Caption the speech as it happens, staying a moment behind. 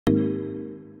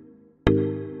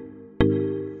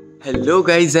Hello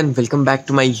guys and welcome back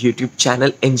to my YouTube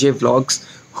channel NJ Vlogs.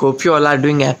 Hope you all are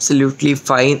doing absolutely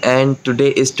fine and today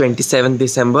is 27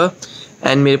 December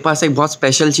and मेरे पास एक बहुत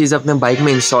special चीज़ अपने bike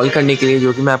में install करने के लिए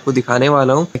जो कि मैं आपको दिखाने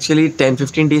वाला हूँ। एक्चुअली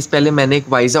 10-15 डेज़ पहले मैंने एक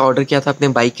वाइजर ऑर्डर किया था अपने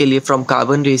बाइक के लिए फ्रॉम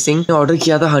कार्बन रेसिंग। ऑर्डर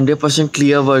किया था 100%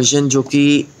 क्लियर वर्जन जो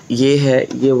कि ये है,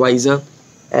 ये वाइजर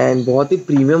एंड बहुत ही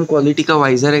प्रीमियम क्वालिटी का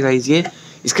वाइजर है गाइज। ये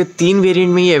इसके 3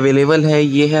 वेरिएंट में ये अवेलेबल है।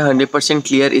 ये है 100%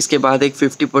 क्लियर, इसके बाद एक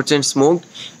 50% स्मोक्ड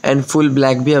एंड फुल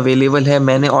ब्लैक भी अवेलेबल है।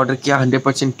 मैंने ऑर्डर किया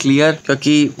 100% क्लियर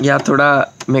क्योंकि यार थोड़ा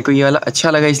मेरे को ये वाला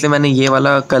अच्छा लगा, इसलिए मैंने ये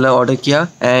वाला कलर ऑर्डर किया।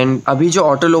 एंड अभी जो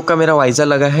ऑटोलॉग का मेरा वाइजर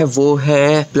लगा है वो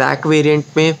है ब्लैक वेरिएंट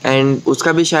में एंड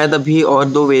उसका भी शायद अभी और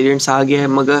 2 वेरिएंट्स आ गए हैं,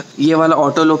 मगर ये वाला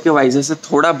ऑटोलॉग के वाइजर से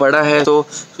थोड़ा बड़ा है तो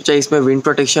सोचा इसमें विंड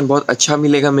प्रोटेक्शन बहुत अच्छा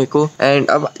मिलेगा मेरे को। एंड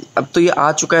अब तो ये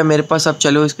आ चुका है मेरे पास। अब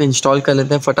चलो इसको इंस्टॉल कर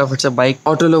लेते हैं फटाफट से। बाइक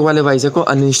ऑटोलॉग वाले वाइजर को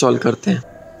अनइंस्टॉल करते हैं।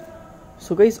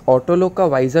 सो गाइस, ऑटोलॉग का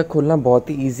वाइजर खोलना बहुत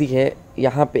ही ईजी है।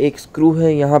 यहाँ पे एक स्क्रू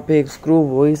है, यहाँ पे एक स्क्रू,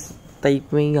 वो इस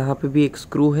टाइप में यहाँ पे भी एक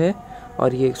स्क्रू है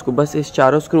और ये एक स्क्रू। बस इस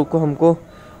चारों स्क्रू को हमको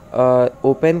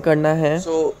ओपन करना है।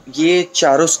 सो ये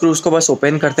चारों स्क्रूज को बस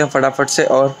ओपन करते हैं फटाफट से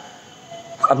और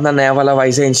अपना नया वाला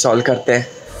वाइजर इंस्टॉल करते हैं।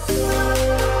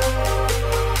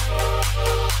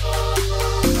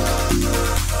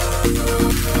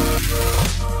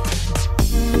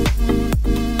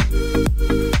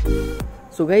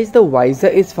 So guys, the visor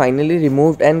is finally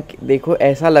removed and देखो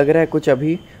ऐसा लग रहा है कुछ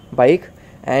अभी bike.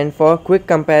 And for quick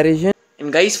comparison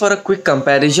and guys, for a quick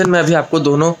comparison मैं अभी आपको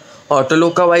दोनों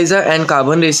ऑटोलॉग का वाइजर एंड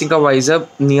कार्बन रेसिंग का वाइजर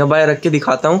नियर बाय रख के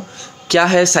दिखाता हूँ क्या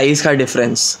है साइज़ का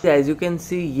difference. As you can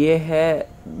see ये है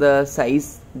the size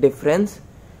difference.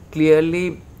 Clearly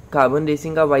carbon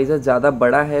racing का वाइजर ज़्यादा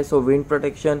बड़ा है, सो wind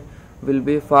protection will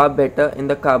be far better in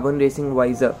the carbon racing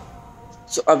visor.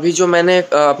 सो अभी जो मैंने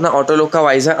अपना ऑटोलॉग का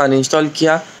वाइजर अनइंस्टॉल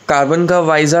किया, कार्बन का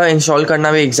वाइजर इंस्टॉल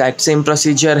करना भी एग्जैक्ट सेम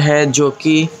प्रोसीजर है, जो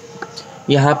कि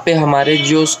यहाँ पे हमारे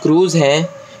जो स्क्रूज़ हैं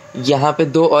यहाँ पे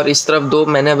 2 और इस तरफ 2,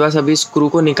 मैंने बस अभी स्क्रू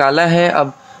को निकाला है।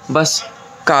 अब बस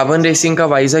कार्बन रेसिंग का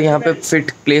वाइजर यहाँ पे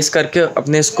फिट प्लेस करके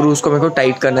अपने स्क्रूज़ को मेरे को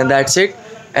टाइट करना है, दैट्स इट,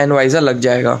 एंड वाइजर लग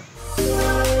जाएगा।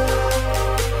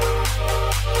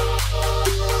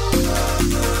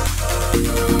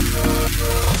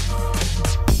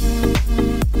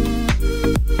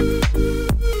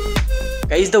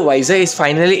 Guys, the visor is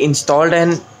finally installed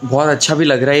and बहुत अच्छा भी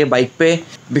लग रहा है ये बाइक पे,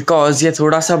 बिकॉज ये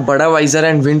थोड़ा सा बड़ा वाइजर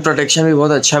एंड विंड प्रोटेक्शन भी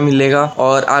बहुत अच्छा मिलेगा।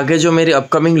 और आगे जो मेरी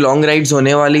अपकमिंग लॉन्ग राइड्स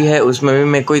होने वाली है उसमें भी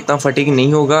मेरे को इतना फटीग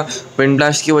नहीं होगा विंड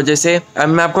ब्लास्ट की वजह से। अब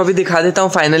मैं आपको अभी दिखा देता हूँ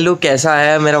फाइनल लुक कैसा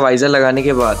आया मेरा वाइजर लगाने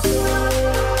के बाद।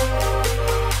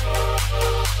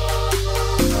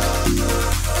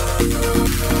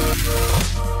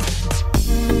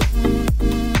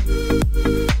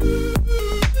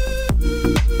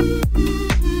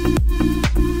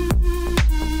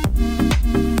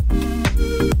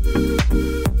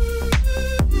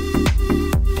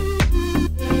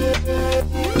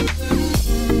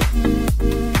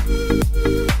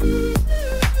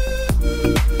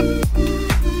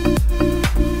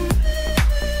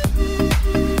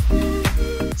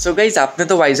 सो गाइज, आपने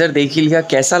तो वाइजर देख ही लिया,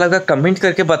 कैसा लगा कमेंट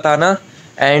करके बताना।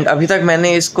 एंड अभी तक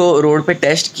मैंने इसको रोड पे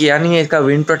टेस्ट किया नहीं है, इसका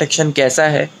विंड प्रोटेक्शन कैसा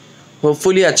है।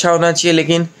 होपफुली अच्छा होना चाहिए,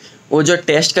 लेकिन वो जो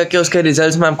टेस्ट करके उसके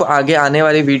रिजल्ट्स मैं आपको आगे आने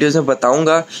वाली वीडियोस में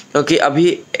बताऊंगा, क्योंकि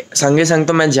अभी संगे संग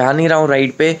तो मैं जा नहीं रहा हूँ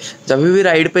राइड पे। जब भी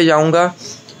राइड पे जाऊँगा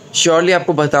श्योरली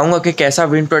आपको बताऊँगा कि कैसा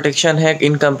विंड प्रोटेक्शन है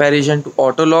इन कंपेरिजन टू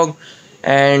ऑटोलॉग।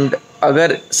 एंड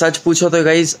अगर सच पूछो तो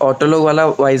गाइज, ऑटोलॉग वाला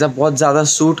वाइजर बहुत ज़्यादा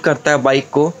सूट करता है बाइक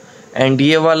को एंड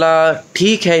ये वाला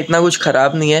ठीक है, इतना कुछ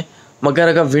ख़राब नहीं है, मगर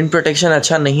अगर विंड प्रोटेक्शन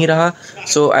अच्छा नहीं रहा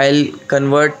सो I will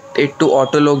convert it to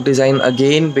ऑटोलॉग design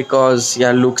again, because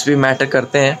यार लुक्स भी मैटर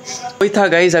करते हैं। वही था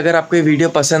गाइज, अगर आपको ये वीडियो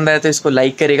पसंद आए तो इसको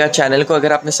लाइक करिएगा, चैनल को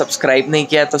अगर आपने सब्सक्राइब नहीं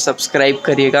किया तो सब्सक्राइब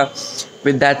करिएगा।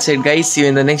 With that said guys, C you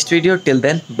in the next video, till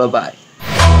then bye bye.